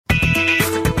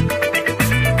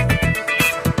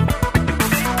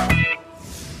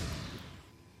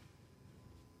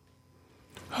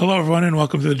Hello, everyone, and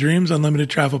welcome to the Dreams Unlimited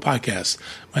Travel Podcast.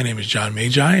 My name is John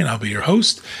Magi, and I'll be your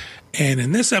host. And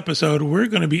in this episode, we're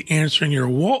going to be answering your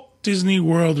Walt Disney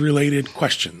World-related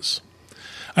questions.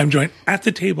 I'm joined at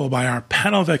the table by our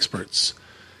panel of experts.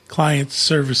 Client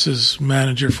Services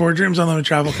Manager for Dreams Unlimited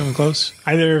Travel, coming close.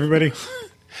 Hi there, everybody.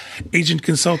 Agent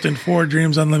Consultant for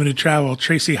Dreams Unlimited Travel,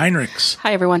 Tracy Heinrichs.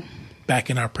 Hi, everyone. Back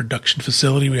in our production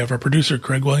facility, we have our producer,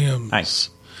 Craig Williams.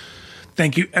 Nice.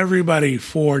 Thank you, everybody,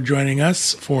 for joining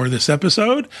us for this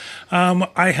episode.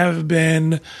 I have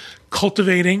been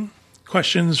cultivating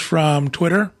questions from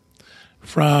Twitter,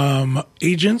 from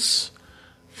agents,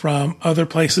 from other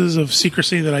places of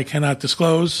secrecy that I cannot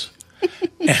disclose.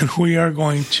 And we are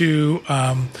going to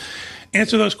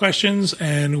answer those questions,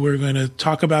 and we're going to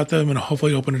talk about them and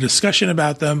hopefully open a discussion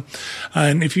about them.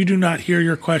 And if you do not hear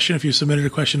your question, if you submitted a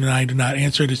question and I do not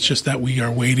answer it, it's just that we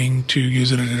are waiting to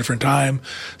use it at a different time.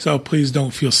 So please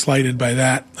don't feel slighted by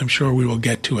that. I'm sure we will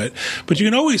get to it. But you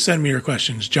can always send me your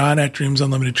questions,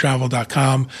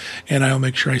 john@dreamsunlimitedtravel.com, and I will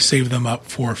make sure I save them up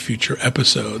for future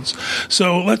episodes.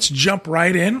 So let's jump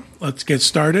right in. Let's get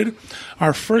started.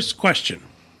 Our first question.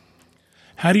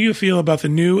 How do you feel about the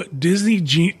new Disney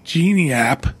Genie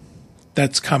app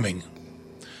that's coming?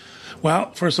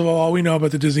 Well, first of all we know about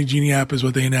the Disney Genie app is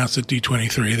what they announced at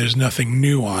D23. There's nothing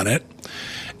new on it.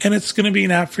 And it's going to be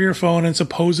an app for your phone, and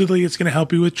supposedly it's going to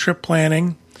help you with trip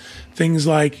planning. Things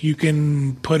like you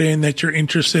can put in that you're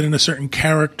interested in a certain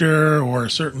character or a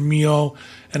certain meal,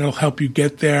 and it'll help you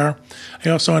get there. I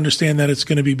also understand that it's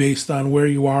going to be based on where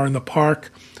you are in the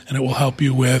park, and it will help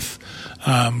you with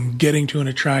getting to an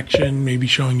attraction, maybe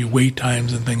showing you wait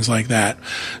times and things like that.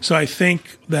 So I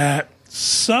think that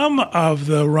some of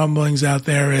the rumblings out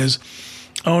there is,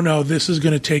 oh no, this is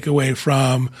going to take away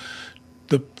from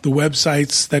the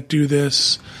websites that do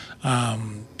this,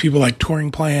 people like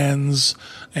touring plans,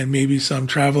 and maybe some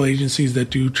travel agencies that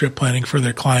do trip planning for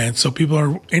their clients. So people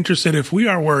are interested if we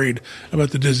are worried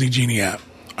about the Disney Genie app.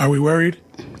 Are we worried?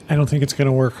 I don't think it's going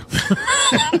to work.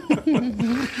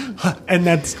 And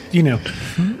that's,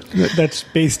 that's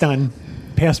based on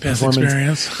past performance.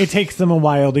 Experience. It takes them a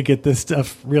while to get this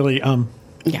stuff really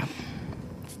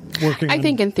working. I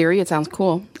think in theory it sounds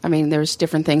cool. I mean, there's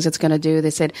different things it's going to do.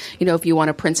 They said, if you want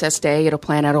a princess day, it'll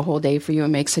plan out a whole day for you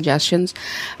and make suggestions.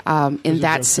 In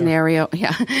that scenario,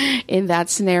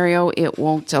 it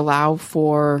won't allow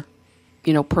for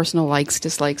personal likes,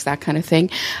 dislikes, that kind of thing.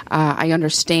 I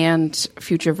understand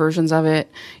future versions of it.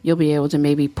 You'll be able to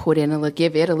maybe put in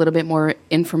give it a little bit more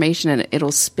information, and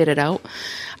it'll spit it out.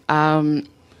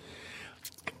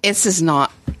 This is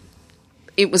not.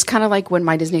 It was kind of like when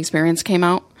My Disney Experience came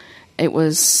out. It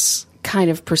was kind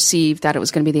of perceived that it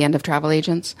was going to be the end of travel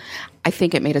agents. I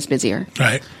think it made us busier.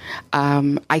 Right.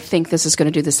 I think this is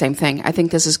going to do the same thing. I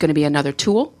think this is going to be another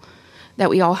tool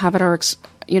that we all have at our,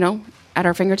 at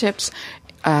our fingertips.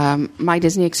 My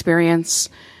Disney Experience,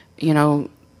 the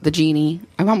genie.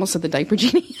 I've almost said the diaper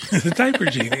genie. The diaper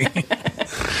genie.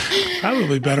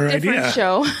 Probably better idea.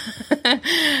 Show.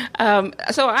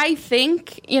 So I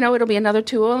think, it'll be another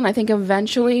tool, and I think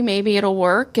eventually maybe it'll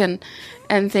work and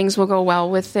things will go well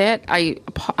with it. I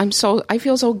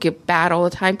feel so bad all the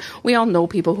time. We all know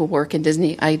people who work in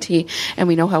Disney IT, and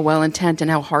we know how well intent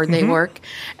and how hard they work.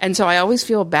 And so I always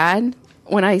feel bad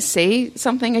when I say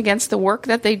something against the work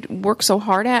that they work so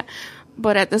hard at,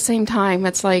 but at the same time,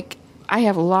 it's like, I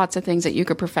have lots of things that you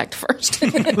could perfect first.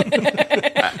 Really?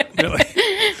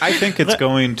 I think it's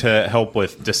going to help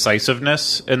with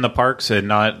decisiveness in the parks and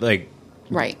not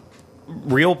right.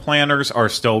 Real planners are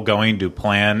still going to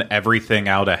plan everything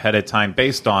out ahead of time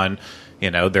based on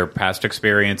their past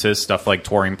experiences, stuff like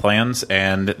touring plans,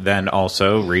 and then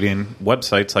also reading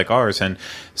websites like ours. And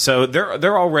so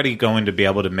they're already going to be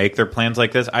able to make their plans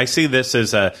like this. I see this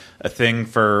as a thing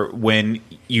for when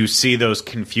you see those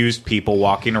confused people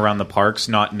walking around the parks,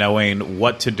 not knowing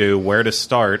what to do, where to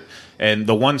start. And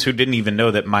the ones who didn't even know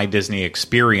that My Disney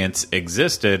Experience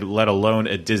existed, let alone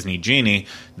a Disney Genie,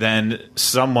 then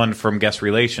someone from guest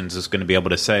relations is going to be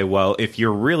able to say, well, if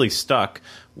you're really stuck,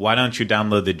 why don't you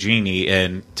download the Genie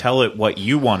and tell it what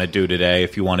you want to do today,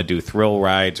 if you want to do thrill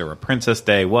rides or a Princess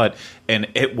Day, and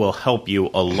it will help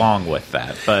you along with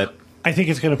that. But I think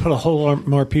it's going to put a whole lot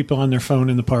more people on their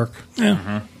phone in the park. Yeah.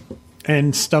 Mm-hmm.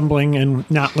 And stumbling and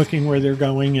not looking where they're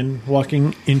going and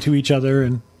walking into each other.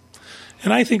 And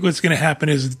I think what's going to happen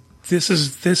is this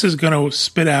is going to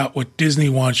spit out what Disney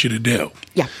wants you to do.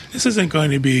 Yeah. This isn't going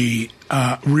to be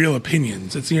real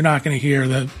opinions. You're not going to hear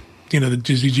the the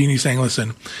Disney genie saying,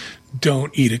 "Listen,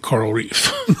 don't eat a coral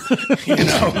reef."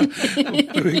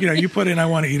 You put in, "I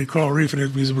want to eat a coral reef," and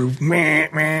it means, meh,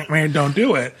 meh, meh, don't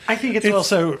do it. I think it's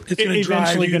also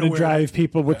eventually going to drive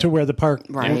people to where the park.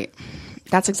 Right.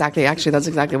 That's exactly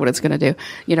what it's going to do.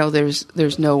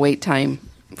 There's no wait time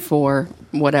for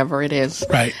whatever it is.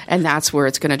 Right. And that's where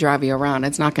it's going to drive you around.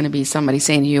 It's not going to be somebody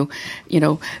saying to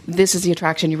you, this is the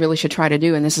attraction you really should try to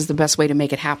do, and this is the best way to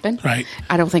make it happen. Right.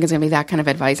 I don't think it's going to be that kind of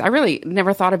advice. I really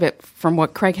never thought of it from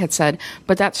what Craig had said,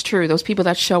 but that's true. Those people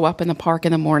that show up in the park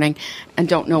in the morning and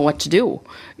don't know what to do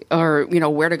or,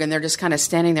 where to go, and they're just kind of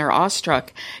standing there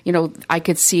awestruck. I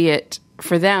could see it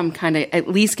for them kind of at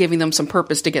least giving them some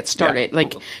purpose to get started,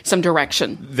 like some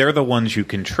direction. They're the ones you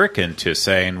can trick into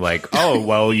saying, like, oh,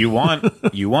 well, you want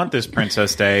this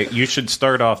Princess Day, you should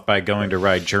start off by going to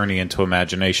ride Journey into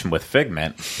Imagination with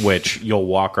Figment, which you'll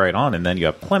walk right on, and then you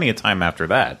have plenty of time after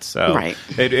that. So right.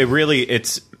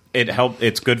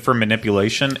 It's good for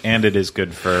manipulation, and it is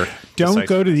good for... Don't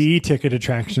go to the e-ticket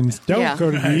attractions. Don't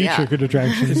go to the e-ticket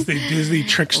attractions. It's the Disney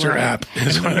Trickster app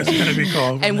is what it's going to be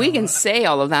called. And we can say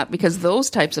all of that because those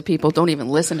types of people don't even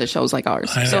listen to shows like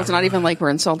ours. So it's not even like we're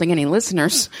insulting any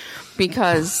listeners,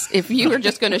 because if you are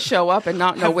just going to show up and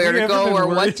not know where to go or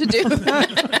what to do...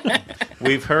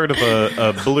 We've heard of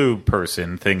a blue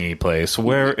person thingy place.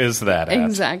 Where is that at?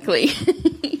 Exactly.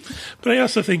 But I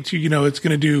also think, too, it's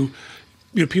going to do...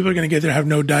 people are going to get there, have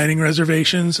no dining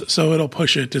reservations, so it'll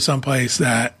push it to someplace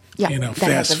that, that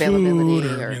fast food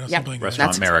or something like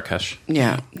Restaurant Marrakesh.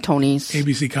 Yeah, Tony's.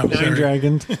 ABC commissary. 9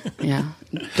 Dragons. Yeah,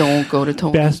 don't go to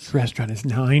Tony's. Best restaurant is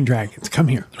 9 Dragons. Come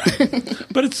here. Right.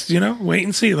 But it's, wait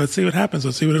and see. Let's see what happens.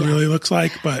 Let's see what it really looks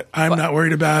like. But I'm not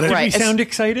worried about it. Right. You sound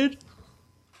excited?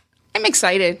 I'm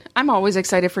excited. I'm always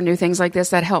excited for new things like this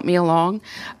that help me along.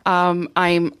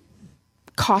 I'm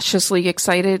cautiously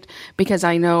excited because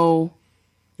I know...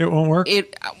 It won't work?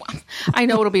 I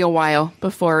know it'll be a while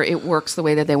before it works the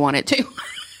way that they want it to.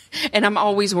 And I'm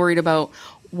always worried about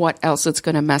what else it's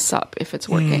going to mess up if it's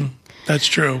working. That's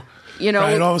true.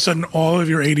 Right, all of a sudden, all of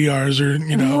your ADRs are,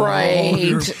 right. All of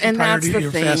your and that's the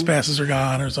your thing. fast passes are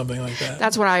gone or something like that.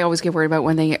 That's what I always get worried about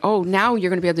when they, now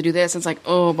you're going to be able to do this. It's like,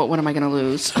 but what am I going to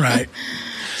lose? Right.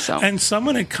 And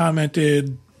someone had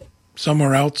commented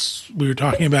somewhere else, we were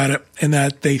talking about it, and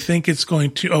that they think it's going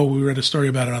to, we read a story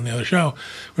about it on the other show,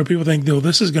 where people think,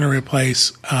 this is going to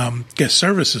replace guest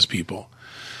services people.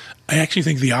 I actually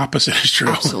think the opposite is true.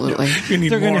 Absolutely.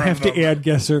 They're going to have to add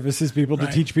guest services people to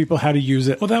teach people how to use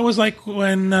it. Well, that was like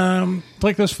when...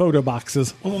 like those photo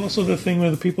boxes. Well, also the thing where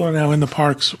the people are now in the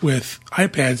parks with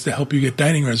iPads to help you get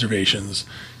dining reservations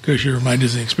because your My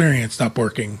Disney Experience stopped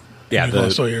working. Yeah,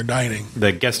 also your dining.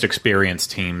 The guest experience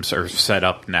teams are set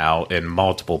up now in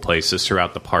multiple places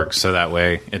throughout the park, so that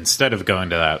way, instead of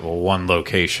going to that one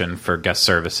location for guest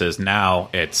services, now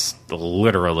it's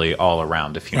literally all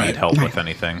around if you need help with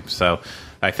anything. So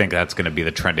I think that's going to be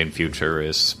the trending future,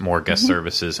 is more guest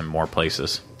services in more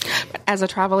places. As a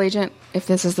travel agent, if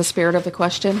this is the spirit of the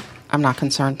question, I'm not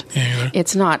concerned. Yeah.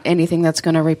 It's not anything that's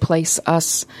going to replace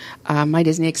us. My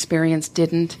Disney Experience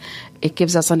didn't. It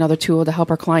gives us another tool to help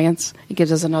our clients. It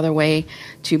gives us another way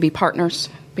to be partners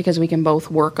because we can both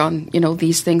work on,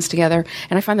 these things together.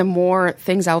 And I find the more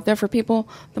things out there for people,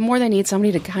 the more they need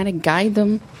somebody to kind of guide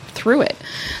them through it.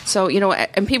 So,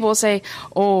 and people will say,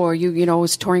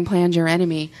 is touring plans your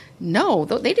enemy? No,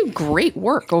 they do great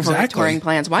work over at Touring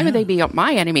Plans. Why would they be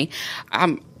my enemy?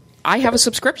 I have a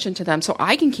subscription to them, so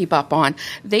I can keep up on.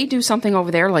 They do something over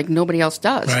there like nobody else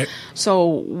does. Right. So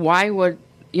why would,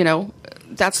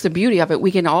 that's the beauty of it.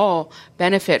 We can all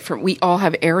benefit from, we all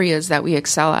have areas that we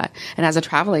excel at. And as a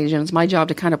travel agent, it's my job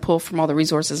to kind of pull from all the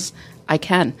resources I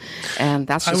can. And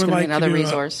that's just going to be another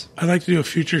resource. I'd like to do a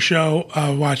future show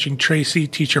watching Tracy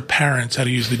teach her parents how to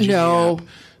use the Genie app.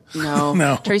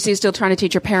 No. Tracy is still trying to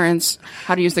teach her parents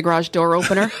how to use the garage door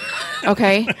opener.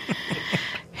 Okay.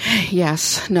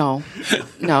 Yes. No.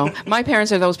 My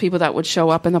parents are those people that would show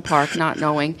up in the park not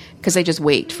knowing because they just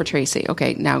wait for Tracy.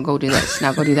 Okay, now go do this.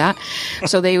 Now go do that.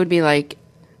 So they would be like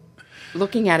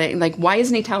looking at it and like, why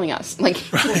isn't he telling us? Like,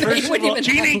 first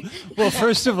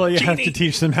of all, you have to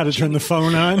teach them how to turn the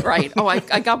phone on. Right. Oh, I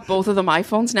got both of them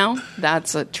iPhones now.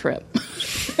 That's a trip.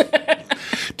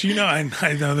 Do you know,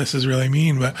 I know this is really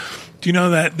mean, but do you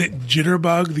know that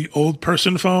Jitterbug, the old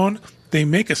person phone, they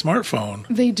make a smartphone?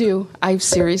 They do. I've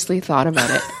seriously thought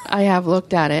about it. I have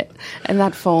looked at it. And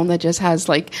that phone that just has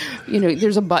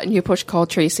there's a button you push, call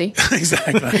Tracy.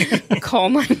 Exactly. Call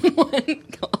 911.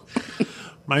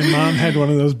 My mom had one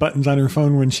of those buttons on her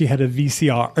phone when she had a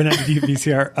VCR, or not a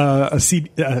VCR, a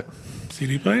CD.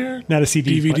 CD player? Not a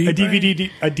CD. DVD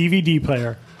a DVD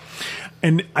player.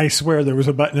 And I swear there was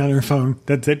a button on her phone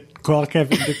that said, call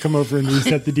Kevin to come over and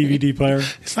reset the DVD player.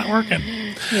 It's not working.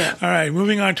 Yeah. All right,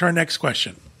 moving on to our next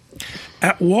question.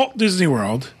 At Walt Disney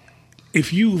World,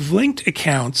 if you've linked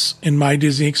accounts in My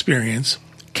Disney Experience,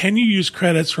 can you use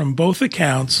credits from both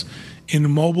accounts in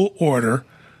mobile order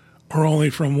or only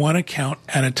from one account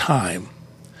at a time?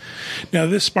 Now,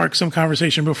 this sparked some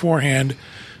conversation beforehand.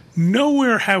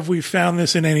 Nowhere have we found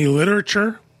this in any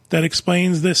literature that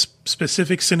explains this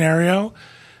specific scenario.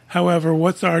 However,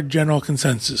 what's our general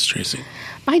consensus, Tracy?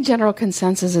 My general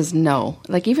consensus is no.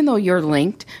 Like, even though you're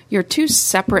linked, you're two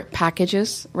separate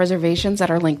packages, reservations that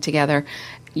are linked together.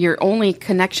 Your only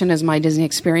connection is My Disney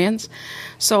Experience.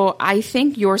 So I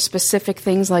think your specific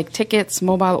things like tickets,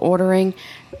 mobile ordering,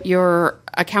 your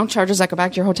account charges that go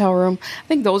back to your hotel room, I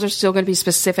think those are still going to be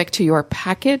specific to your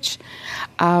package.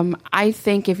 I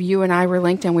think if you and I were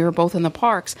linked and we were both in the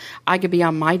parks, I could be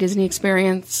on My Disney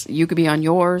Experience, you could be on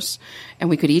yours, and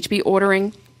we could each be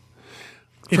ordering.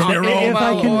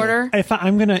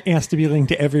 I'm going to ask to be linked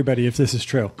to everybody if this is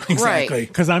true. Exactly.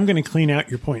 Because I'm going to clean out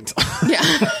your points. Yeah.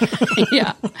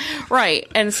 Yeah. Right.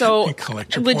 And so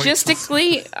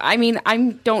logistically, I mean, I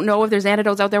don't know if there's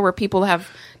anecdotes out there where people have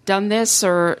done this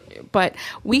but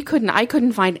I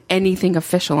couldn't find anything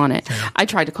official on it. Yeah. I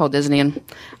tried to call Disney and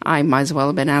I might as well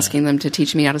have been asking them to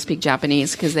teach me how to speak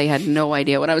Japanese because they had no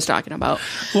idea what I was talking about.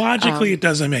 Logically, it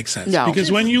doesn't make sense. No.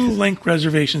 Because when you link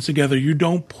reservations together, you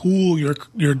don't pool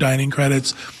your dining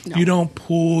credits. No. You don't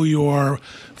pool your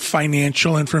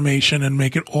financial information and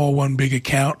make it all one big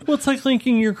account. Well, it's like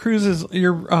linking your cruise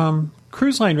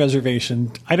line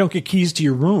reservation. I don't get keys to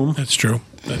your room. That's true.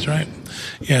 That's right.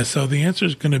 Yeah, so the answer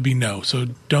is going to be no. So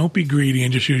don't be greedy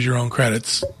and just use your own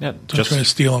credits. Yeah, don't try to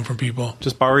steal them from people.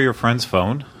 Just borrow your friend's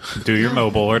phone, do your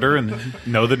mobile order, and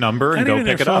know the number and go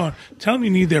pick it up. Tell them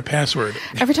you need their password.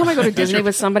 Every time I go to Disney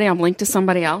with somebody, I'm linked to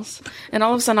somebody else. And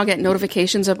all of a sudden I'll get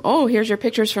notifications of, oh, here's your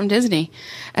pictures from Disney.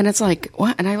 And it's like,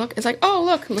 what? And I look, it's like, oh,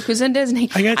 look who's in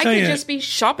Disney. I could just be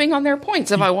shopping on their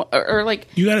points if I want, or like.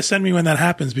 You got to send me when that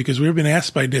happens because we've been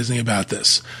asked by Disney about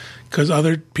this. Because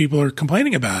other people are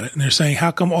complaining about it. And they're saying,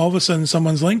 how come all of a sudden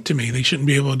someone's linked to me? They shouldn't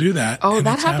be able to do that. Oh,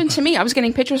 that happened to me. I was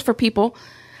getting pictures for people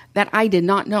that I did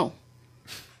not know.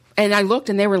 And I looked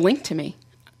and they were linked to me.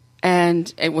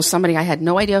 And it was somebody I had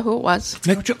no idea who it was.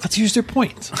 Let's use their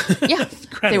points. Yeah.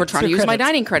 They were trying to use my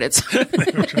dining credits.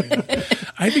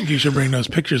 I think you should bring those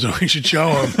pictures and we should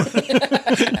show them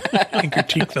and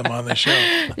critique them on the show.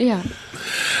 Yeah.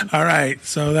 All right.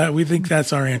 So we think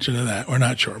that's our answer to that. We're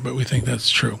not sure, but we think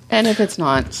that's true. And if it's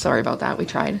not, sorry about that. We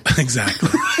tried. Exactly.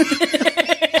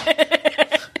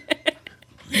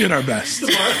 We did our best.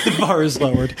 The bar is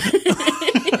lowered.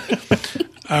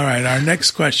 All right. Our next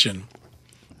question.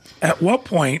 At what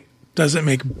point does it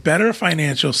make better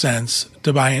financial sense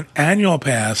to buy an annual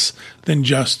pass than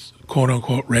just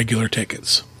quote-unquote regular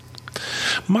tickets?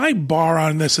 My bar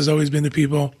on this has always been to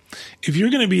people, if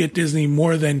you're going to be at Disney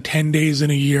more than 10 days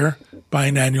in a year, buy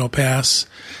an annual pass.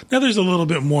 Now, there's a little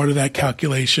bit more to that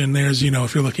calculation. There's,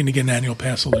 if you're looking to get an annual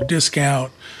pass holder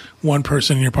discount, one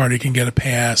person in your party can get a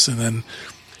pass and then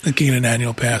get an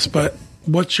annual pass. But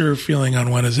what's your feeling on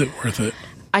when is it worth it?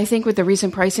 I think with the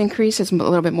recent price increase, it's a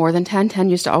little bit more than 10. 10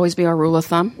 used to always be our rule of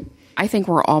thumb. I think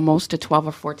we're almost to 12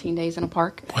 or 14 days in a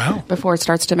park. Wow. Before it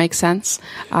starts to make sense.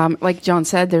 Like John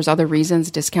said, there's other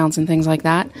reasons, discounts and things like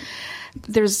that.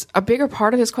 There's a bigger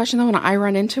part of this question, though, when I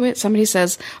run into it. Somebody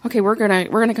says, okay, we're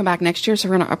gonna come back next year, so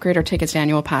we're going to upgrade our tickets to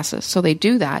annual passes. So they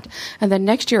do that. And then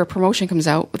next year a promotion comes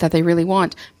out that they really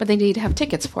want, but they need to have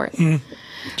tickets for it.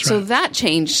 So that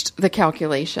changed the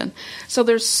calculation.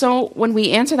 So when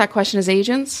we answer that question as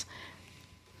agents,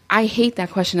 I hate that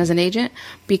question as an agent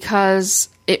because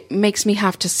it makes me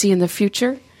have to see in the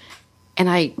future, and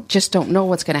I just don't know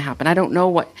what's going to happen. I don't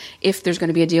know if there's going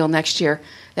to be a deal next year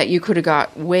that you could have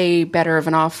got way better of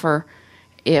an offer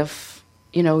if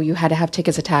you had to have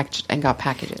tickets attached and got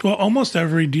packages. Well, almost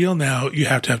every deal now you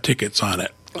have to have tickets on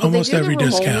it. Well, almost every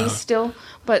discount still,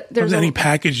 but there's any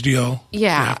package deal.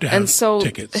 Yeah, you have to have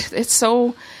tickets. It's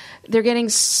they're getting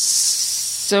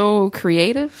so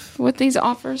creative with these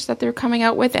offers that they're coming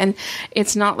out with, and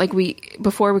it's not like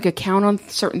before we could count on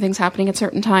certain things happening at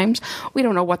certain times. We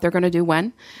don't know what they're going to do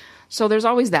when. So there's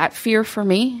always that fear for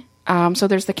me. So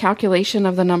there's the calculation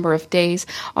of the number of days.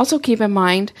 Also keep in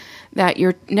mind that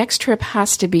your next trip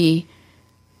has to be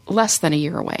less than a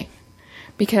year away,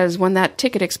 because when that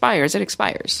ticket expires, it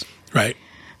expires. Right.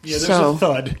 Yeah, there's a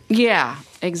thud. Yeah,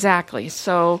 exactly.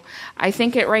 So I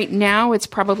think right now it's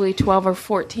probably 12 or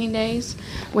 14 days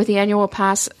with the annual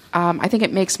pass. I think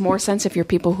it makes more sense if you're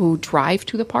people who drive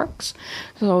to the parks.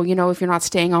 So, if you're not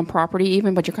staying on property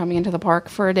even, but you're coming into the park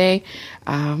for a day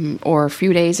or a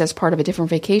few days as part of a different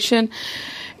vacation,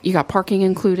 you got parking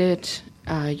included.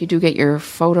 You do get your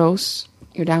photos.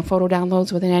 Your photo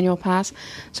downloads with an annual pass.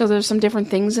 So there's some different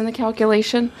things in the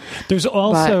calculation. There's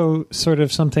also sort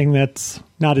of something that's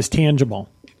not as tangible.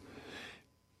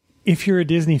 If you're a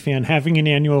Disney fan, having an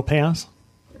annual pass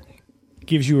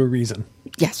gives you a reason.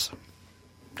 Yes.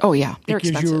 Oh, yeah. They're it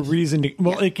gives expensive. you a reason to.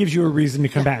 It gives you a reason to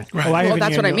come back. Right. Well,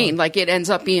 that's what I mean. Like, it ends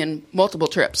up being multiple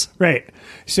trips. Right.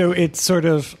 So it's sort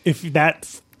of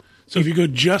So if you go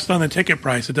just on the ticket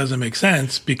price, it doesn't make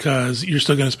sense because you're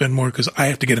still going to spend more because I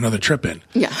have to get another trip in.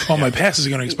 Yeah. All my passes are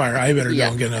going to expire. I better go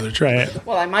and get another trip. right.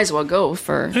 Well, I might as well go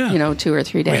for 2 or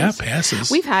 3 days. We have passes.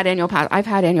 We've had annual pass. I've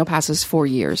had annual passes for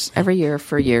years, every year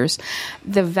for years.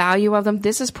 The value of them.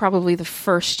 This is probably the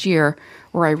first year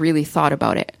where I really thought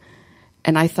about it,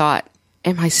 and I thought,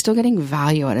 am I still getting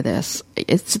value out of this?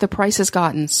 The price has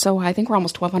gotten so high. I think we're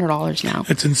almost $1,200 now.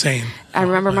 It's insane. I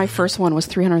remember my first one was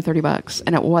 $330,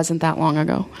 and it wasn't that long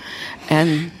ago.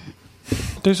 And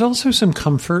There's also some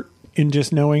comfort in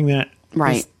just knowing that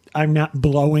Right. I'm not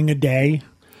blowing a day.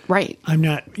 right, I'm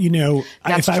not,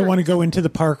 That's if I true. want to go into the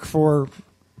park for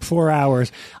 4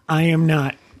 hours, I am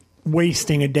not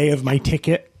wasting a day of my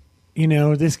ticket.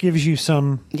 This gives you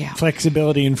some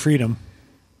flexibility and freedom.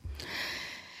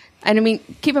 and I mean,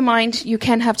 keep in mind you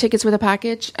can have tickets with a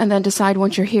package, and then decide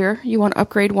once you're here you want to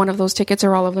upgrade one of those tickets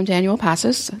or all of them to annual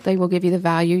passes. They will give you the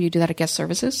value. You do that at guest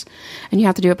services, and you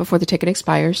have to do it before the ticket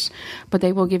expires. But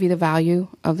they will give you the value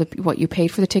of what you paid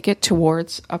for the ticket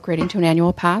towards upgrading to an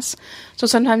annual pass. So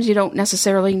sometimes you don't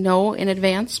necessarily know in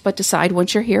advance, but decide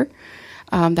once you're here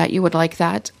that you would like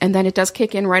that. And then it does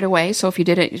kick in right away. So if you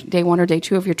did it day 1 or day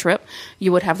 2 of your trip,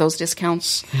 you would have those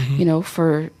discounts,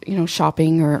 for,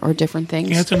 shopping or different things.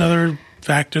 Yeah, that's another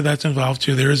factor that's involved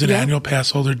too. There is an annual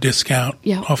pass holder discount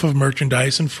off of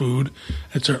merchandise and food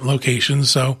at certain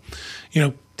locations. So,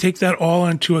 take that all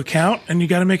into account, and you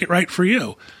got to make it right for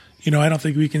you. I don't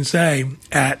think we can say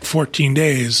at 14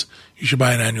 days you should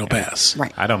buy an annual pass.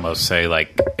 Right. I'd almost say,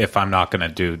 like, if I'm not going to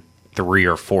do 3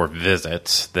 or 4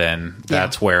 visits, then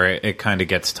that's where it kind of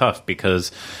gets tough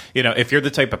because, if you're the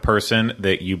type of person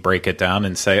that you break it down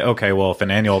and say, okay, well, if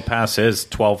an annual pass is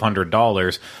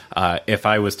 $1,200, if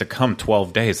I was to come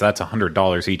 12 days, that's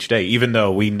 $100 each day, even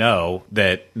though we know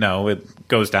that, no, it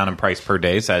goes down in price per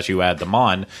days as you add them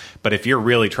on. But if you're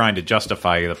really trying to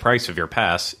justify the price of your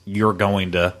pass, you're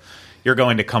going to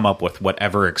come up with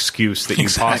whatever excuse that you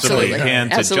possibly can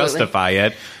to justify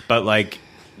it. But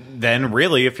then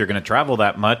really, if you're going to travel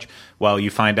that much, well, you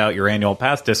find out your annual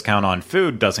pass discount on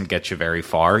food doesn't get you very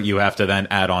far. You have to then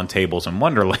add on Tables in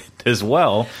Wonderland as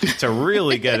well to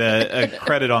really get a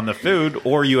credit on the food,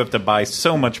 or you have to buy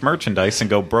so much merchandise and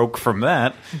go broke from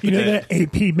that. That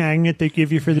AP magnet they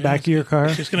give you for the back of your car? I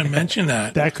was just going to mention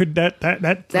that. That could That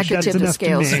could tip the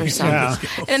scales for some. Yeah.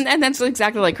 And that's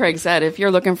exactly like Craig said. If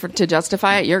you're looking to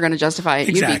justify it, you're going to justify it.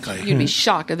 Exactly. You'd be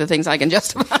shocked at the things I can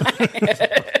justify.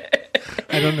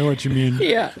 I don't know what you mean.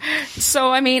 Yeah.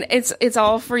 So, I mean, it's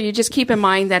all for you. Just keep in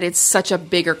mind that it's such a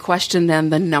bigger question than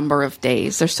the number of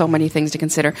days. There's so many things to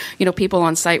consider. People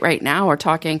on site right now are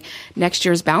talking next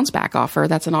year's bounce back offer.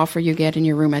 That's an offer you get in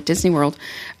your room at Disney World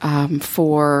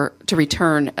to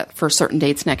return for certain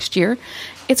dates next year.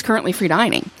 It's currently free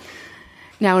dining.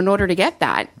 Now, in order to get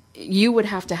that, you would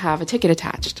have to have a ticket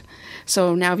attached.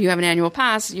 So now if you have an annual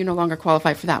pass, you no longer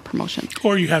qualify for that promotion.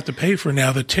 Or you have to pay for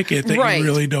now the ticket that you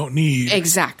really don't need.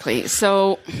 Exactly.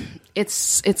 So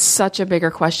it's such a bigger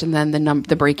question than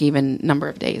the break-even number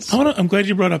of days. I'm glad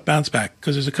you brought up bounce back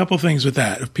because there's a couple things with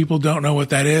that. If people don't know what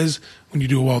that is, when you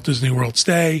do a Walt Disney World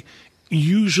stay,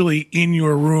 usually in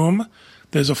your room,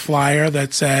 there's a flyer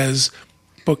that says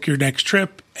book your next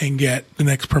trip and get the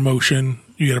next promotion.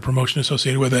 You get a promotion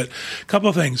associated with it. A couple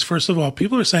of things. First of all,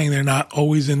 people are saying they're not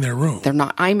always in their room. They're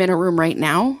not. I'm in a room right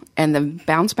now, and the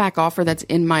bounce back offer that's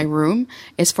in my room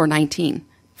is for 19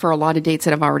 for a lot of dates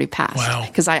that have already passed. Wow.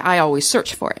 Because I always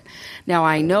search for it. Now,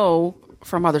 I know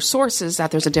from other sources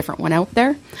that there's a different one out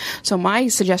there. So my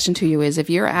suggestion to you is if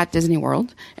you're at Disney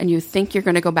World and you think you're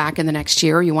going to go back in the next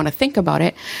year or you want to think about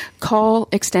it, call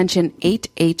extension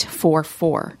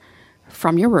 8844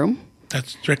 from your room.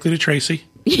 That's directly to Tracy.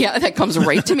 Yeah, that comes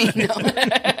right to me. No.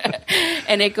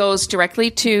 And it goes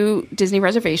directly to Disney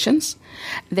reservations.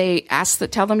 They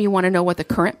tell them you want to know what the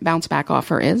current bounce back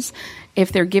offer is.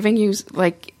 If they're giving you,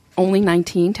 only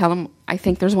 19, tell them, I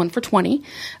think there's one for 20.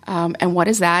 And what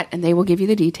is that? And they will give you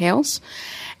the details.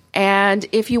 And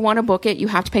if you want to book it, you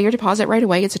have to pay your deposit right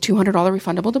away. It's a $200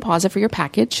 refundable deposit for your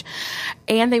package.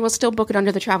 And they will still book it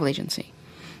under the travel agency.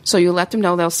 So you let them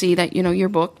know, they'll see that, you're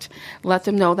booked. Let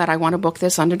them know that I want to book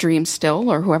this under Dream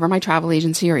still, or whoever my travel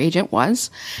agency or agent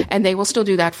was. And they will still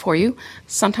do that for you.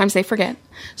 Sometimes they forget.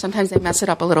 Sometimes they mess it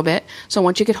up a little bit. So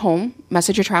once you get home,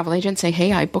 message your travel agent, say,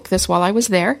 hey, I booked this while I was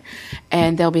there.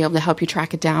 And they'll be able to help you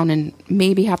track it down and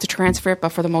maybe have to transfer it. But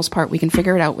for the most part, we can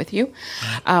figure it out with you.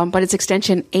 But it's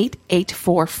extension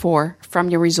 8844 from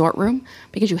your resort room,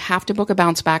 because you have to book a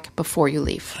bounce back before you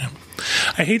leave.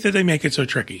 I hate that they make it so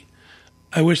tricky.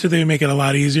 I wish that they would make it a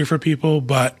lot easier for people,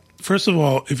 but first of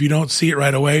all, if you don't see it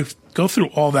right away, go through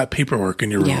all that paperwork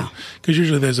in your room, because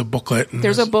usually there's a booklet. And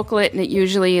there's a booklet, and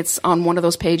it's on one of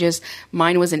those pages.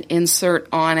 Mine was an insert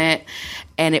on it,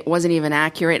 and it wasn't even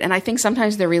accurate. And I think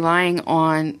sometimes they're relying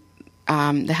on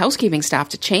the housekeeping staff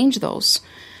to change those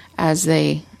as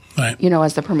they,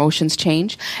 as the promotions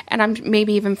change. And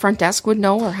maybe even front desk would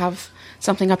know or have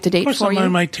something up to date for you. Or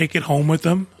someone might take it home with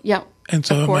them. Yep. And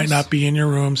so it might not be in your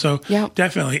room. So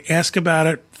definitely ask about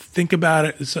it. Think about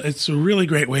it. It's a really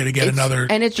great way to get another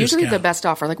And it's discount. usually the best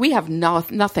offer. Like, we have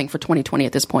nothing for 2020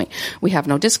 at this point. We have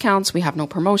no discounts. We have no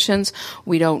promotions.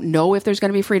 We don't know if there's going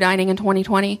to be free dining in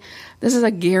 2020. This is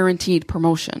a guaranteed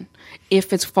promotion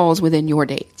if it falls within your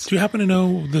dates. Do you happen to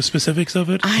know the specifics of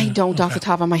it? I don't off the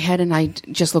top of my head, and I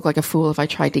just look like a fool if I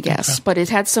tried to guess. Okay. But it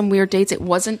had some weird dates. It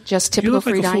wasn't just typical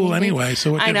free dining. You look like a fool anyway,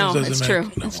 so what I know, difference does it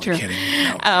make? True. No, it's true. Kidding.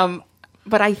 No.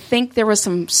 But I think there was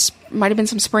might have been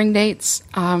some spring dates,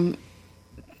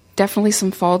 definitely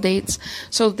some fall dates.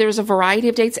 So there's a variety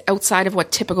of dates outside of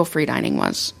what typical free dining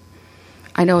was.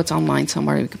 I know it's online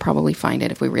somewhere. We could probably find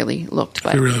it if we really looked.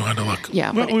 But we really wanted to look.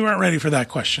 Yeah. But we weren't ready for that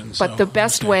question. But the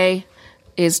best way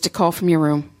is to call from your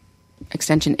room,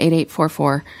 extension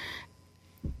 8844.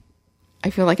 I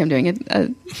feel like I'm doing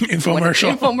an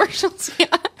infomercial. Infomercials,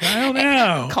 yeah. Dial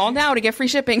now. Call now to get free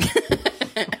shipping.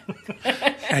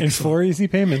 And 4 easy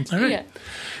payments. All right. Yeah.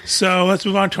 So let's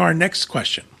move on to our next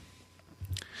question.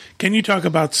 Can you talk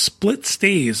about split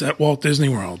stays at Walt Disney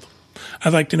World?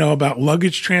 I'd like to know about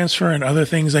luggage transfer and other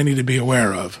things I need to be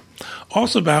aware of.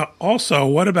 Also,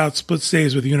 what about split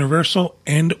stays with Universal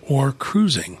and or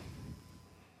cruising?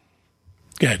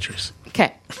 Go ahead, Therese.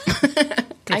 Okay.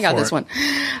 I got this one.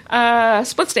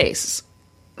 Split stays.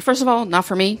 First of all, not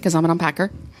for me, because I'm an unpacker.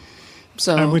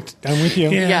 So I'm with you.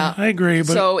 Yeah, I agree. But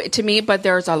so to me, but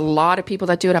there's a lot of people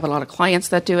that do it. I have a lot of clients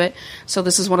that do it. So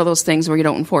this is one of those things where you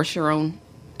don't enforce your own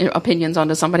opinions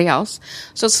onto somebody else.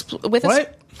 So with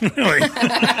what? Really?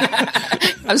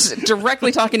 I was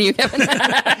directly talking to you, Kevin.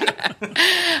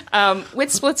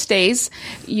 With split stays,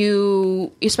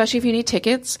 especially if you need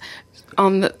tickets,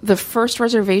 on the first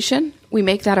reservation, we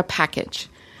make that a package.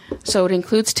 So it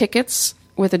includes tickets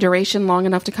with a duration long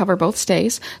enough to cover both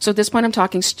stays. So at this point, I'm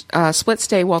talking split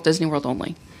stay Walt Disney World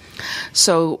only.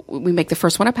 So we make the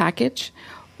first one a package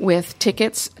with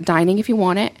tickets, dining if you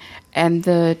want it, and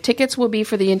the tickets will be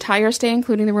for the entire stay,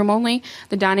 including the room only.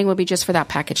 The dining will be just for that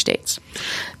package dates.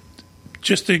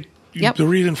 The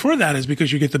reason for that is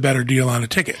because you get the better deal on the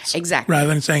tickets. Exactly. Rather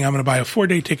than saying I'm going to buy a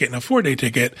 4-day ticket and a 4-day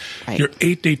ticket, your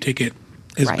 8-day ticket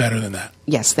is better than that.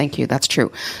 Yes, thank you. That's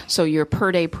true. So your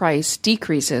per day price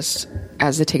decreases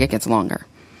as the ticket gets longer.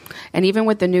 And even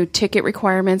with the new ticket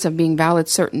requirements of being valid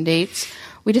certain dates,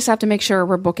 we just have to make sure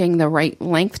we're booking the right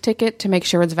length ticket to make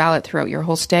sure it's valid throughout your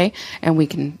whole stay, and we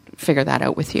can figure that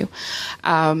out with you.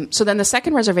 So then the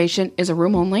second reservation is a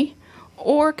room only,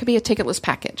 or it could be a ticketless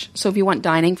package. So if you want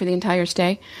dining for the entire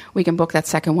stay, we can book that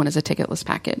second one as a ticketless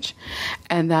package.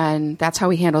 And then that's how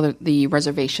we handle the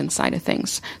reservation side of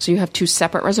things. So you have 2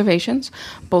 separate reservations.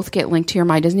 Both get linked to your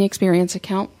My Disney Experience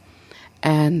account,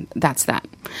 and that's that.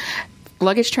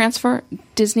 Luggage transfer,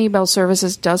 Disney Bell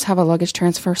Services does have a luggage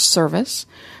transfer service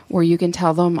where you can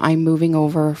tell them I'm moving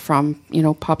over from,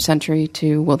 Pop Century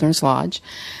to Wilderness Lodge.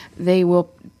 They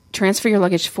will transfer your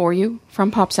luggage for you from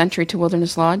Pop Century to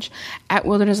Wilderness Lodge. At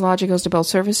Wilderness Lodge, it goes to Bell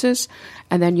Services,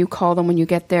 and then you call them when you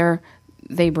get there.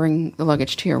 They bring the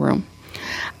luggage to your room.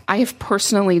 I have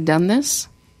personally done this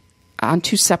on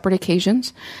 2 separate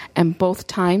occasions, and both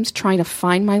times trying to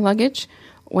find my luggage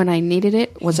when I needed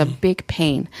it was a big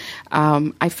pain.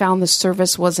 I found the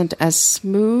service wasn't as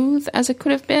smooth as it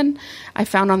could have been. I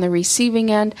found on the receiving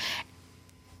end,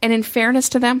 and in fairness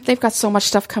to them, they've got so much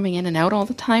stuff coming in and out all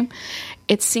the time.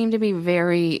 It seemed to be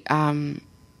very,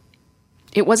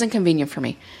 it wasn't convenient for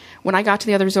me. When I got to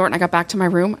the other resort and I got back to my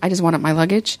room, I just wanted my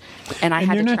luggage, and I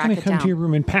had to track it down. They're not going to come to your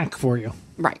room and pack for you.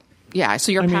 Right. Yeah,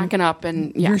 so you're packing up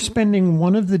and... Yeah. You're spending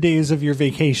one of the days of your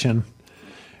vacation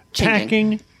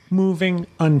Packing, moving,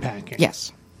 unpacking.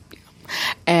 Yes.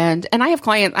 And I have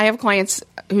clients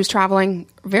who's traveling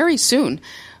very soon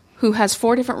who has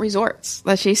 4 different resorts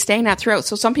that she's staying at throughout.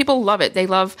 So some people love it. They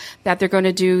love that they're going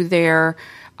to do their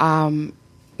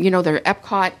their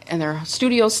Epcot and their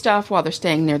studio stuff while they're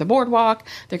staying near the boardwalk.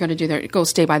 They're going to go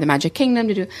stay by the Magic Kingdom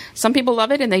to do. Some people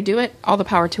love it and they do it. All the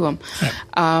power to them.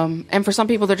 Right. And for some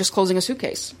people, they're just closing a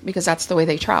suitcase because that's the way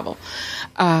they travel.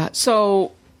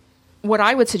 So what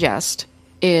I would suggest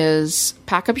is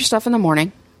pack up your stuff in the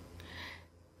morning,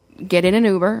 get in an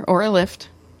Uber or a Lyft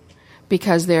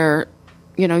because they're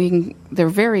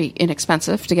very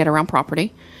inexpensive to get around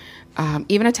property.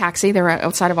 Even a taxi, they're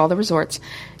outside of all the resorts.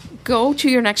 Go to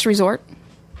your next resort,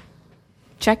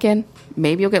 check in.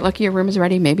 Maybe you'll get lucky your room is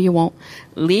ready. Maybe you won't.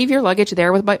 Leave your luggage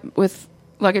there with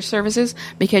luggage services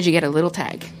because you get a little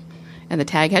tag. And the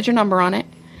tag has your number on it.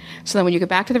 So that when you get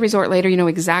back to the resort later, you know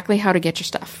exactly how to get your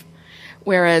stuff.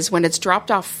 Whereas when it's dropped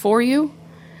off for you,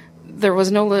 there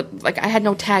was I had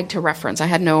no tag to reference. There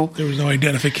was no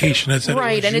identification that said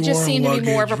right, and it just seemed to be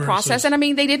more of a versus process. And I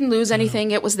mean, they didn't lose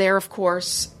anything. It was there, of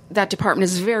course. That department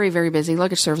is very, very busy.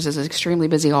 Luggage services is extremely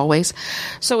busy always.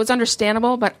 So it's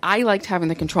understandable, but I liked having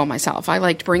the control myself. I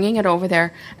liked bringing it over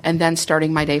there and then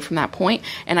starting my day from that point.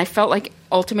 And I felt like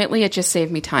ultimately it just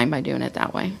saved me time by doing it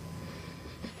that way.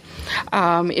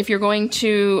 If you're going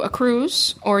to a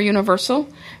cruise or Universal,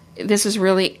 this is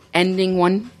really ending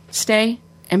one stay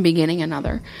and beginning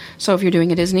another. So if you're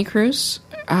doing a Disney cruise,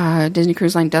 Disney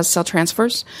Cruise Line does sell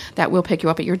transfers that will pick you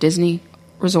up at your Disney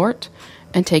resort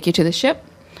and take you to the ship.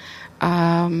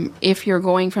 If you're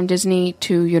going from Disney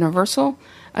to Universal,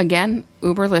 again,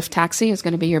 Uber, Lyft, taxi is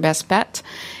going to be your best bet.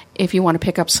 If you want to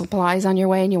pick up supplies on your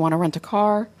way and you want to rent a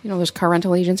car, there's car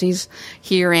rental agencies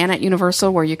here and at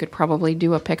Universal where you could probably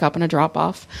do a pickup and a drop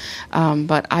off.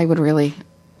 But I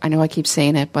know I keep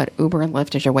saying it, but Uber and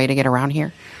Lyft is your way to get around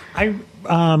here. I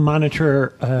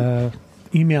monitor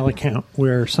email account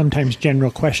where sometimes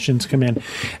general questions come in,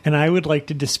 and I would like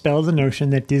to dispel the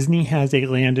notion that Disney has a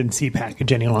land and sea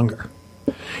package any longer.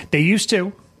 They used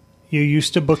to. You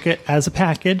used to book it as a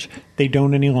package. They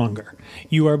don't any longer.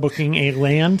 You are booking a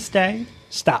land stay,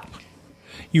 stop.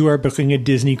 You are booking a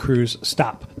Disney cruise,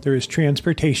 stop. There is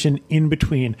transportation in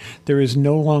between. There is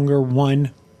no longer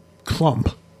one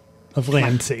clump of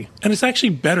land sea. And it's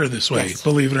actually better this way, yes.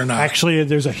 Believe it or not. Actually,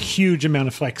 there's a huge amount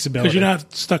of flexibility. Because you're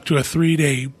not stuck to a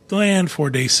 3-day land,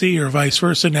 4-day sea, or vice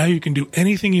versa. Now you can do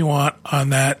anything you want on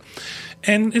that,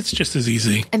 and it's just as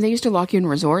easy. And they used to lock you in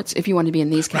resorts. If you wanted to be in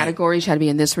these categories, you had to be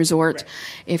in this resort. Right.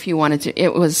 If you wanted to,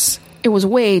 it was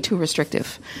way too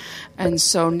restrictive. And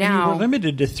so now... And you were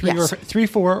limited to 3 or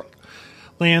 4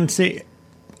 land sea,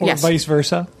 or vice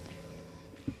versa.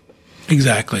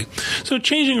 Exactly. So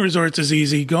changing resorts is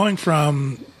easy. Going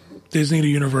from Disney to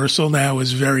Universal now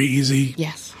is very easy.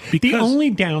 Yes. The only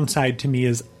downside to me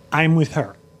is I'm with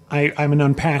her. I'm an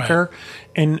unpacker,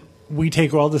 and we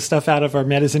take all the stuff out of our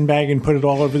medicine bag and put it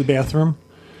all over the bathroom,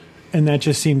 and that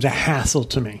just seems a hassle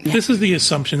to me. This is the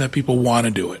assumption that people want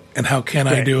to do it, and how can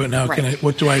I do it, and how can I?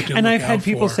 What do I have to? And I've had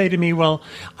people say to me, "Well,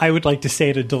 I would like to stay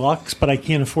at a deluxe, but I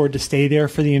can't afford to stay there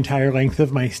for the entire length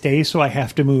of my stay, so I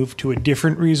have to move to a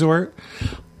different resort."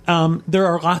 There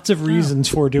are lots of reasons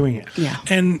for doing it. Yeah.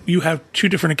 And you have 2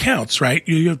 different accounts, right?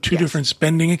 You have 2 different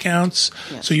spending accounts.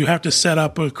 Yes. So you have to set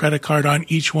up a credit card on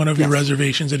each one of your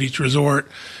reservations at each resort.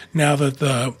 Now that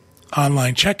the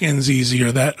online check-in's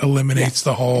easier, that eliminates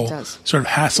the whole sort of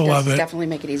hassle of it. Definitely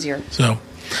make it easier. So,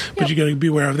 but you got to be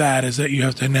aware of that, is that you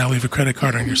have to now leave a credit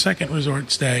card on your second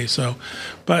resort stay. So,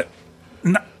 but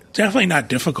definitely not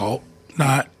difficult,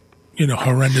 not,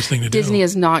 horrendous thing to do. Disney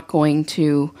is not going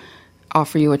to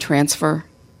offer you a transfer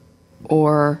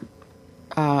or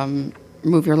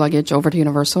move your luggage over to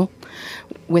Universal.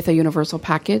 With a Universal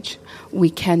package, we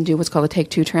can do what's called a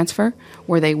Take-Two transfer,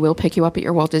 where they will pick you up at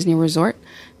your Walt Disney Resort,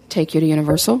 take you to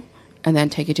Universal, and then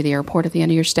take you to the airport at the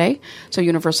end of your stay. So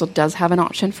Universal does have an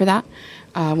option for that,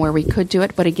 where we could do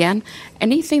it. But again,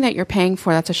 anything that you're paying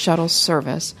for that's a shuttle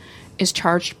service is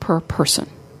charged per person.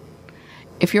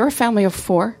 If you're a family of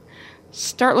 4,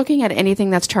 start looking at anything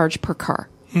that's charged per car.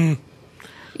 That's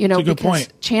a good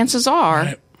point. Chances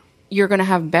are you're going to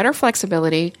have better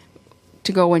flexibility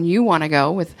to go when you want to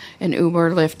go with an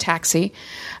Uber, Lyft, taxi,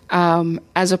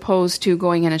 as opposed to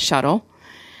going in a shuttle.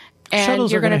 And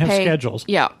Shuttles you're are going to have pay, schedules.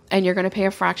 Yeah, and you're going to pay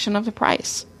a fraction of the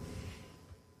price.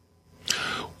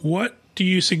 What do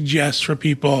you suggest for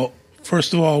people,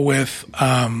 first of all, with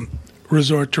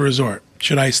resort to resort?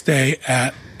 Should I stay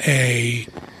at a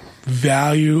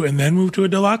value and then move to a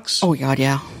deluxe? Oh, God,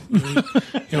 yeah.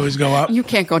 You always go up? You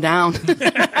can't go down.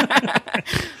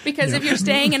 Because if you're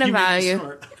staying in a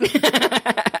value...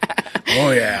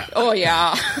 Oh, yeah. Oh,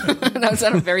 yeah. That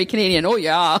sounded very Canadian. Oh,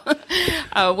 yeah.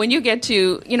 When you get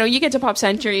to, you get to Pop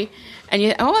Century and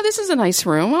this is a nice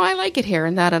room. Oh, I like it here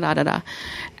and da-da-da-da-da.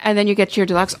 And then you get to your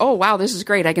deluxe. Oh, wow, this is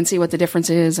great. I can see what the difference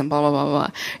is and blah, blah, blah, blah.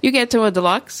 You get to a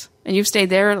deluxe and you've stayed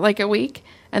there like a week.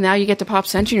 And now you get to Pop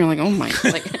Century and you're like, oh, my,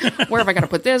 where have I got to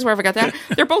put this? Where have I got that?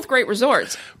 They're both great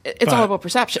resorts. It's all about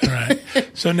perception. Right.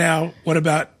 So now what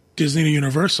about Disney to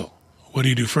Universal? What do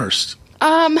you do first?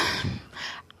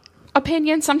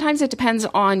 Opinion. Sometimes it depends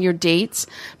on your dates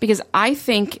because I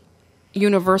think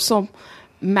Universal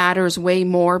matters way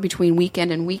more between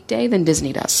weekend and weekday than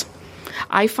Disney does.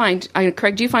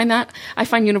 Craig, do you find that? I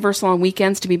find Universal on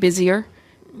weekends to be busier.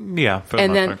 Yeah.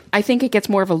 And then I think it gets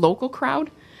more of a local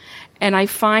crowd. And I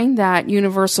find that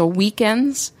Universal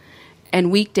weekends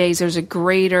and weekdays, there's a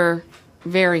greater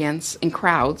variance in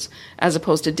crowds as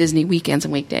opposed to Disney weekends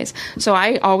and weekdays. So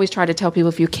I always try to tell people,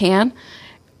 if you can,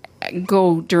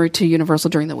 go to Universal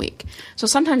during the week. So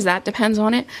sometimes that depends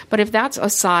on it. But if that's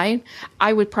aside,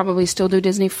 I would probably still do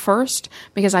Disney first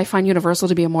because I find Universal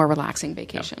to be a more relaxing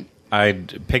vacation. I'd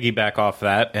piggyback off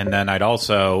that, and then I'd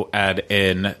also add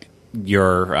in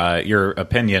your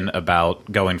opinion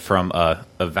about going from a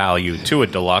value to a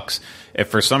deluxe. If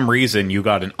for some reason you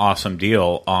got an awesome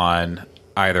deal on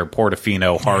either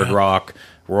Portofino, Hard Rock,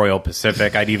 Royal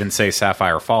Pacific, I'd even say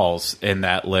Sapphire Falls in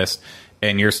that list,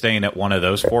 and you're staying at one of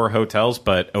those 4 hotels,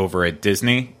 but over at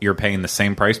Disney, you're paying the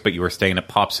same price, but you were staying at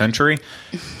Pop Century,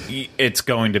 it's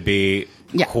going to be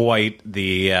quite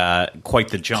the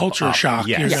jump Culture up. shock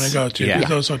you're going to go to. Yeah.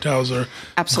 Those hotels are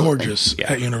gorgeous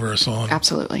at Universal. And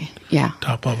Absolutely. Yeah.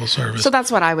 top level service. So that's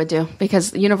what I would do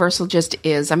because Universal just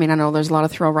is. I mean, I know there's a lot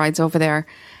of thrill rides over there.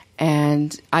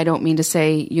 And I don't mean to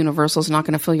say Universal's not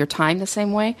going to fill your time the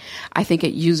same way. I think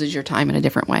it uses your time in a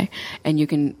different way. And you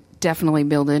can definitely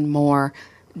build in more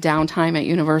downtime at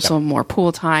Universal, more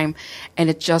pool time. And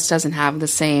it just doesn't have the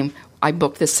same, I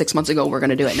booked this 6 months ago, we're going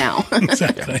to do it now.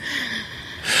 Exactly.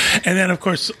 And then, of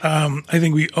course, I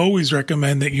think we always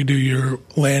recommend that you do your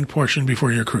land portion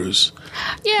before your cruise.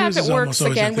 Yeah, Cruise if is it almost works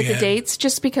always again at with the the end. dates,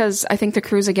 just because I think the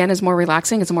cruise again is more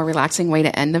relaxing. It's a more relaxing way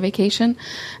to end the vacation.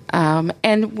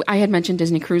 And I had mentioned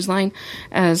Disney Cruise Line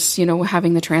as,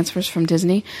 having the transfers from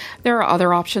Disney. There are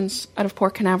other options out of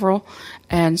Port Canaveral.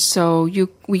 And so you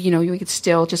could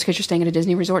still, just because you're staying at a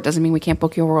Disney resort doesn't mean we can't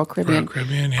book you a Royal Caribbean,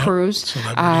 cruise.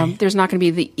 Celebrity. There's not going to be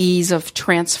the ease of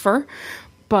transfer.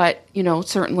 But,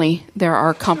 certainly there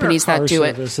are companies that do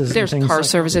it. There's car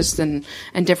services and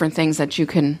different things that you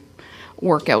can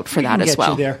work out for that as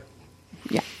well. There.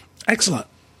 Yeah. Excellent.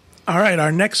 All right,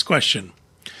 our next question.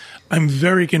 I'm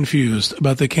very confused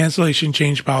about the cancellation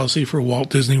change policy for Walt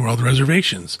Disney World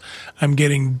reservations. I'm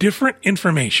getting different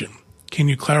information. Can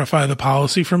you clarify the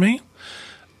policy for me?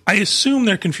 I assume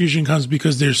their confusion comes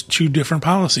because there's 2 different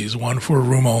policies, one for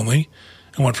room only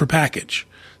and one for package.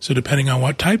 So depending on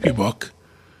what type you book,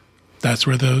 that's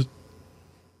where the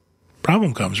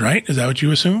problem comes, right? Is that what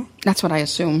you assume? That's what I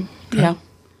assume. Okay. Yeah.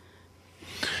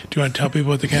 Do you want to tell people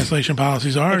what the cancellation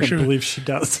policies are? I believe she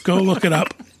does. Go look it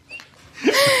up.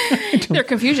 Their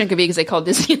confusion could be because they call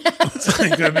Disney that.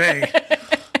 It could be.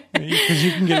 Because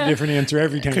you can get a different answer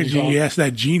every time Because you call. you ask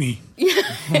that genie.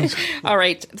 All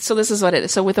right. So this is what it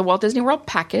is. So with the Walt Disney World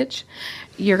package,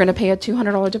 you're going to pay a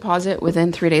 $200 deposit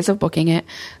within 3 days of booking it.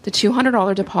 The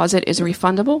 $200 deposit is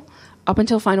refundable up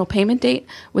until final payment date,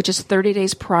 which is 30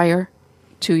 days prior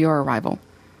to your arrival.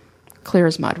 Clear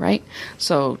as mud, right?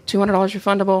 So $200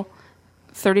 refundable,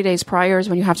 30 days prior is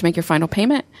when you have to make your final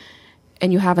payment,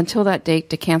 and you have until that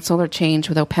date to cancel or change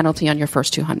without penalty on your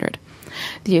first $200.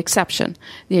 The exception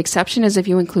is if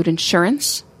you include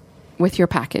insurance with your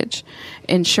package.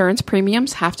 Insurance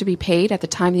premiums have to be paid at the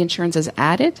time the insurance is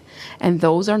added, and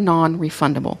those are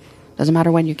non-refundable. Doesn't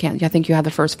matter when you can. I think you have the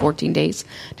first 14 days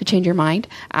to change your mind.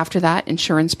 After that,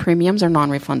 insurance premiums are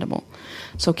non-refundable.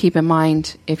 So keep in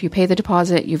mind, if you pay the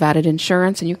deposit, you've added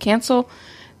insurance, and you cancel,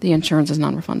 the insurance is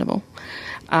non-refundable.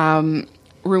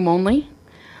 Room only.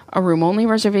 A room only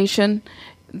reservation,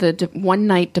 the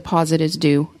one-night deposit is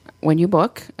due when you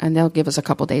book, and they'll give us a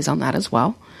couple days on that as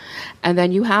well. And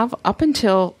then you have up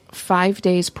until 5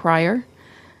 days prior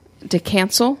to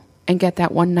cancel and get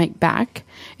that one night back.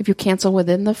 If you cancel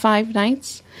within the 5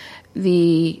 nights,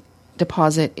 the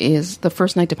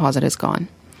first night deposit is gone.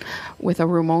 With a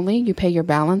room only, you pay your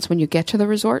balance when you get to the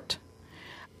resort.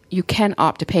 You can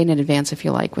opt to pay in advance if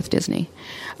you like with Disney,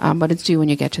 but it's due when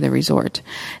you get to the resort.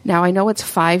 Now, I know it's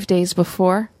 5 days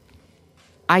before.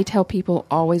 I tell people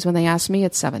always when they ask me,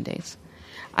 it's 7 days.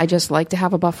 I just like to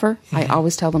have a buffer. I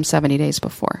always tell them 70 days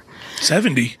before.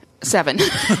 70? 7.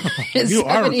 You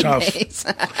are tough. Days.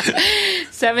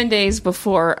 7 days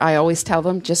before, I always tell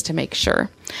them, just to make sure.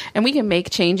 And we can make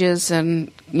changes,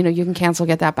 and you can cancel,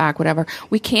 get that back, whatever.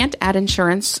 We can't add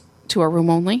insurance to a room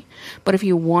only, but if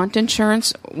you want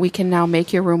insurance, we can now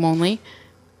make your room only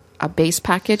a base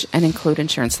package and include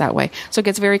insurance that way. So it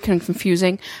gets very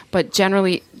confusing, but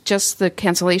generally just the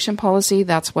cancellation policy,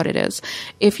 that's what it is.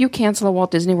 If you cancel a Walt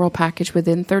Disney World package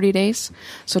within 30 days,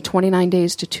 so 29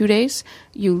 days to 2 days,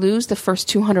 you lose the first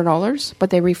 $200, but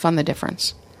they refund the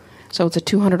difference. So it's a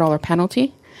 $200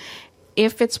 penalty.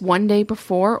 If it's 1 day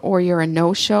before or you're a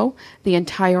no-show, the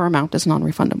entire amount is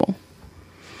non-refundable.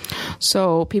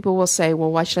 So people will say,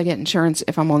 well, why should I get insurance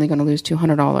if I'm only going to lose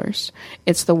 $200?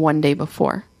 It's the 1 day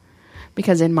before.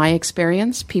 Because in my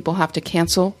experience, people have to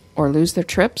cancel or lose their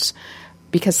trips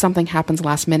because something happens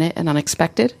last minute and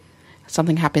unexpected.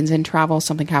 Something happens in travel,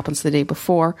 something happens the day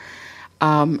before.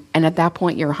 And at that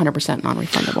point, you're 100%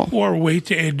 non-refundable. Or wait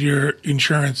to add your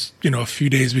insurance, a few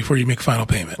days before you make final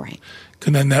payment. Right.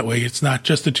 And then that way, it's not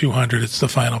just the $200, it's the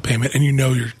final payment, and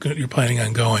you're planning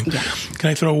on going. Yeah.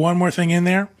 Can I throw one more thing in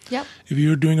there? Yep. If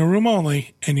you're doing a room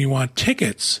only and you want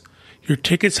tickets, your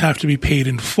tickets have to be paid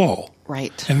in full.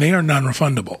 Right. And they are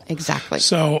non-refundable. Exactly.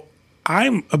 So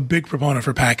I'm a big proponent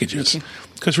for packages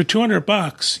because for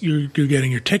 $200, you're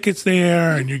getting your tickets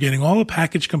there and you're getting all the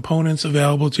package components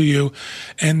available to you,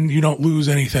 and you don't lose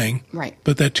anything. Right.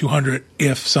 But that $200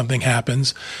 if something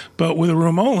happens. But with a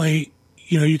room only,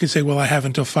 you can say, well, I have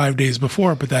until 5 days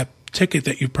before, but that ticket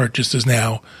that you purchased is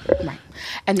now right.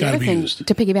 And the other thing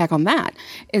to piggyback on that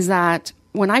is that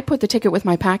when I put the ticket with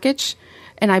my package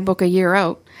and I book a year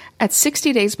out, at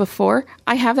 60 days before,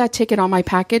 I have that ticket on my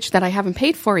package that I haven't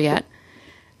paid for yet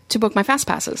to book my fast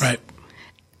passes. Right.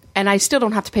 And I still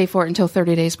don't have to pay for it until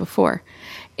 30 days before.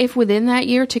 If within that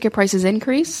year ticket prices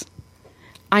increase,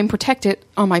 I'm protected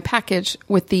on my package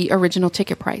with the original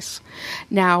ticket price.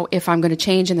 Now, if I'm going to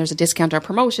change and there's a discount or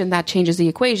promotion, that changes the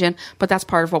equation, but that's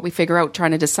part of what we figure out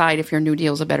trying to decide if your new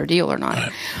deal is a better deal or not.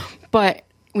 Right. But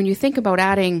when you think about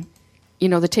adding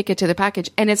the ticket to the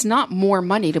package, and it's not more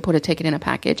money to put a ticket in a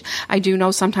package. I do know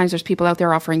sometimes there's people out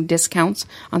there offering discounts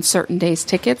on certain days'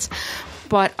 tickets,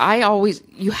 but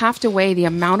you have to weigh the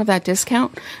amount of that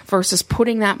discount versus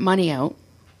putting that money out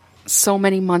so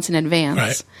many months in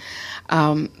advance.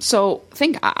 Right. So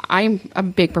I'm a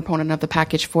big proponent of the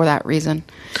package for that reason.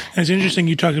 And it's interesting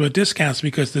you talked about discounts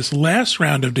because this last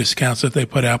round of discounts that they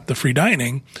put out, the free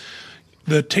dining,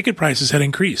 the ticket prices had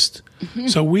increased. Mm-hmm.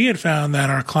 So we had found that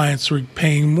our clients were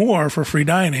paying more for free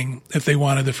dining if they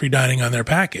wanted the free dining on their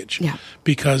package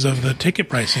because of the ticket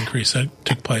price increase that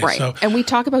took place. Right. So, and we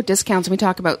talk about discounts,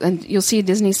 and you'll see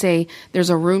Disney say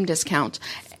there's a room discount.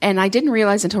 And I didn't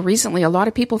realize until recently, a lot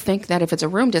of people think that if it's a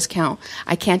room discount,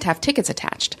 I can't have tickets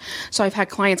attached. So I've had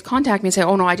clients contact me and say,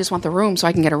 oh no, I just want the room so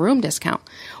I can get a room discount.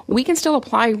 We can still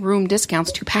apply room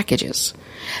discounts to packages.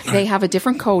 Right. They have a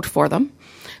different code for them.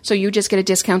 So you just get a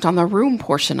discount on the room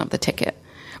portion of the ticket.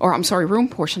 Room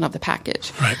portion of the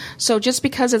package. Right. So just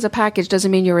because it's a package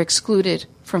doesn't mean you're excluded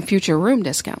from future room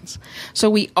discounts. So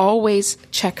we always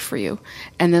check for you.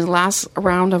 And the last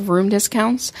round of room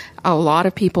discounts, a lot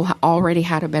of people already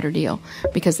had a better deal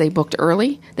because they booked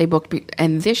early.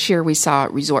 And this year we saw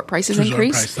resort prices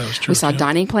increase. That was true, we saw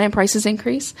dining plan prices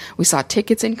increase. We saw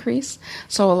tickets increase.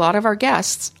 So a lot of our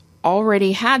guests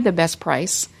already had the best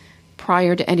price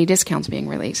prior to any discounts being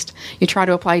released. You try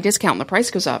to apply a discount and the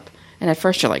price goes up. And at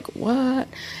first you're like, what?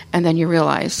 And then you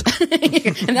realize.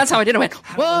 And that's how I did it. I went,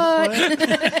 what?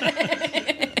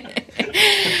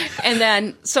 And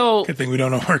then, so. Good thing we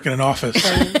don't work in an office.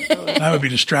 That would be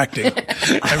distracting.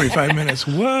 Every 5 minutes,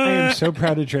 what? I am so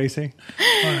proud of Tracy.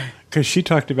 Because she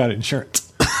talked about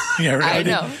insurance. Yeah, right. I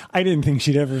know. I didn't think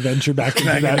she'd ever venture back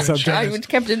into that subject. I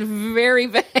kept it very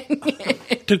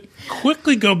vague. To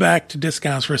quickly go back to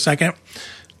discounts for a second,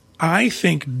 I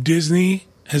think Disney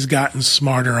has gotten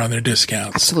smarter on their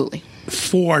discounts. Absolutely.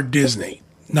 For Disney,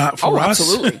 not for us.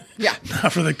 Absolutely. Yeah.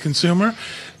 Not for the consumer.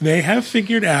 They have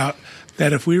figured out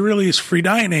that if we release free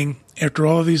dining, after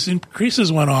all of these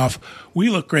increases went off, we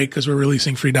look great because we're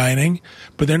releasing free dining,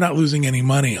 but they're not losing any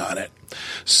money on it.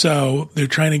 So they're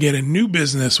trying to get a new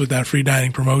business with that free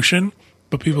dining promotion,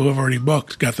 but people who have already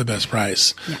booked got the best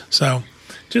price. Yeah. So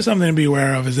just something to be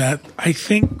aware of is that I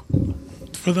think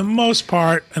for the most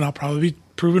part, and I'll probably be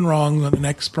proven wrong on the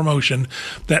next promotion,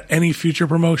 that any future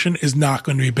promotion is not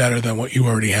going to be better than what you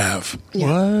already have.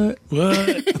 Yeah.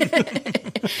 What?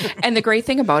 And the great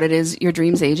thing about it is your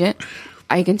dreams agent,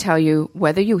 I can tell you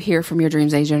whether you hear from your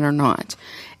dreams agent or not,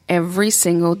 every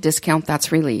single discount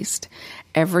that's released,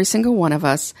 every single one of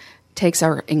us takes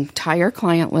our entire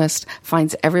client list,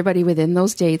 finds everybody within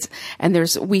those dates, and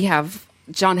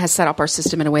John has set up our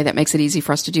system in a way that makes it easy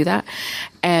for us to do that.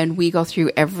 And we go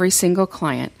through every single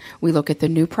client. We look at the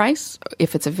new price,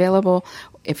 if it's available.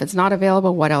 If it's not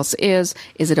available, what else is?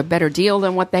 Is it a better deal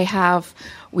than what they have?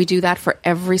 We do that for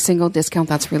every single discount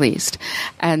that's released.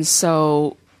 And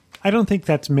so... I don't think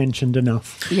that's mentioned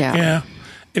enough. Yeah.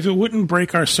 If it wouldn't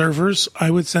break our servers, I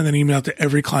would send an email to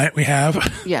every client we have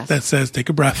that says, take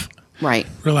a breath. Right.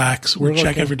 Relax. We're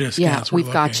checking for discounts. Yeah,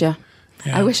 we've got you.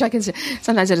 Yeah. I wish I could.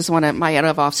 Sometimes I just want my head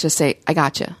of office just say, I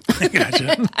gotcha. I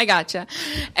gotcha. I gotcha.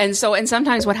 And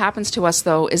sometimes what happens to us,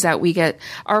 though, is that we get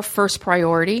our first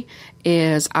priority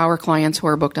is our clients who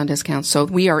are booked on discounts. So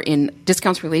we are in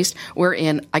discounts released. We're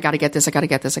in, I got to get this. I got to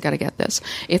get this. I got to get this.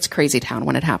 It's crazy town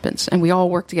when it happens. And we all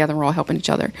work together. We're all helping each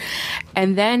other.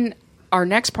 And then our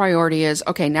next priority is,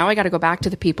 okay, now I got to go back to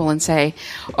the people and say,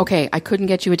 okay, I couldn't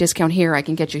get you a discount here. I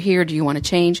can get you here. Do you want to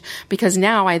change? Because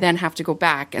now I then have to go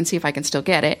back and see if I can still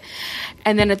get it.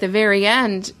 And then at the very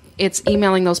end, it's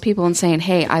emailing those people and saying,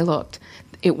 hey, I looked.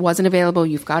 It wasn't available.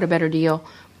 You've got a better deal.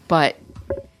 But,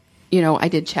 I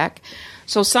did check.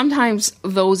 So sometimes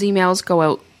those emails go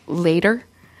out later,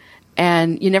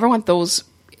 and you never want those.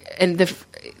 And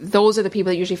those are the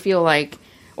people that usually feel like,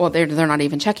 well, they're not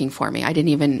even checking for me. I didn't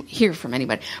even hear from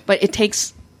anybody. But it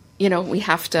takes, we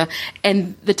have to.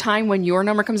 And the time when your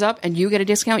number comes up and you get a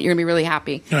discount, you're going to be really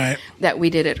happy that we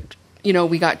did it.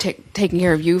 We got taking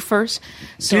care of you first.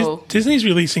 So Disney's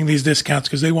releasing these discounts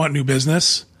because they want new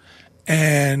business,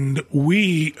 and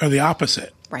we are the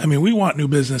opposite. Right. I mean, we want new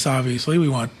business, obviously. We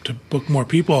want to book more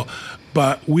people.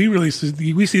 But we see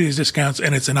these discounts,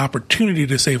 and it's an opportunity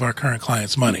to save our current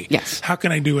clients money. Yes. How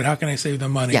can I do it? How can I save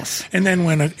them money? Yes. And then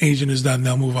when an agent is done,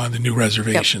 they'll move on to new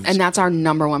reservations. Yep. And that's our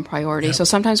number one priority. Yep. So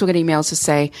sometimes we'll get emails to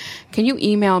say, can you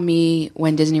email me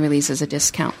when Disney releases a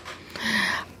discount?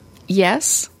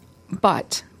 Yes,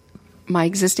 but my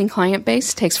existing client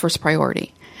base takes first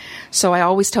priority. So I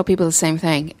always tell people the same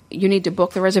thing. You need to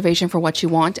book the reservation for what you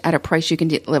want at a price you can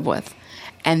live with.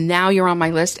 And now you're on my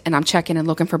list, and I'm checking and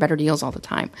looking for better deals all the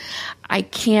time. I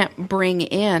can't bring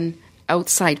in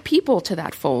outside people to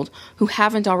that fold who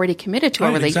haven't already committed to a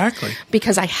relationship. Exactly.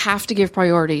 Because I have to give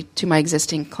priority to my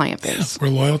existing client base. We're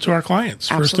loyal to our clients,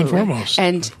 first and foremost.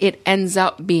 And it ends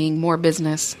up being more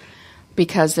business,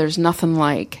 because there's nothing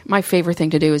like, my favorite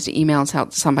thing to do is to email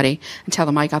somebody and tell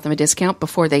them I got them a discount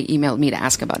before they emailed me to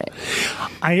ask about it.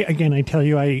 I tell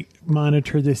you, I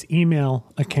monitor this email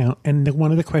account, and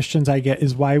one of the questions I get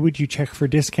is, why would you check for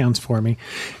discounts for me?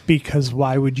 Because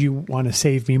why would you want to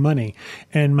save me money?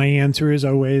 And my answer is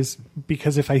always,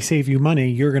 because if I save you money,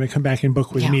 you're going to come back and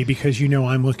book with me because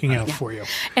I'm looking out for you.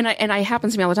 And it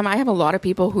happens to me all the time. I have a lot of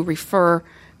people who refer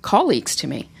colleagues to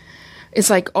me. It's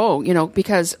like,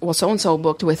 because, so-and-so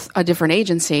booked with a different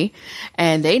agency,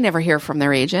 and they never hear from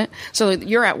their agent. So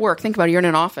you're at work. Think about it. You're in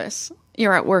an office.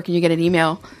 You're at work, and you get an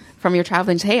email from your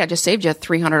travel agent. Hey, I just saved you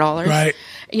 $300. Right.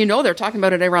 They're talking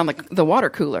about it around the water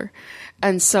cooler.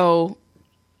 And so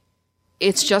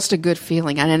it's just a good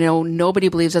feeling. And I know nobody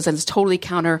believes us, and it's totally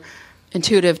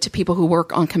counterintuitive to people who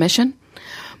work on commission,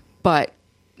 but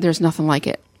there's nothing like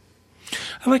it.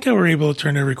 I like how we're able to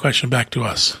turn every question back to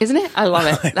us. Isn't it? I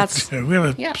love it. We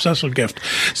have a special gift.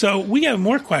 So we have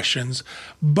more questions,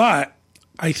 but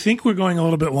I think we're going a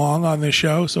little bit long on this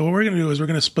show. So what we're going to do is we're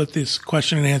going to split this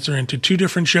question and answer into two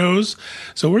different shows.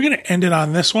 So we're going to end it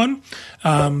on this one.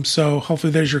 So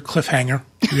hopefully there's your cliffhanger.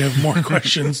 We have more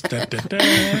questions. Da, da, da.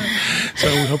 So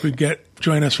we hope you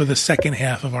join us for the second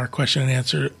half of our question and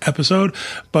answer episode.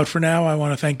 But for now, I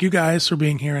want to thank you guys for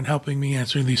being here and helping me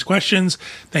answering these questions.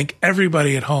 Thank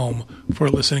everybody at home for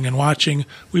listening and watching.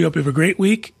 We hope you have a great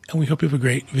week, and we hope you have a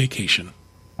great vacation.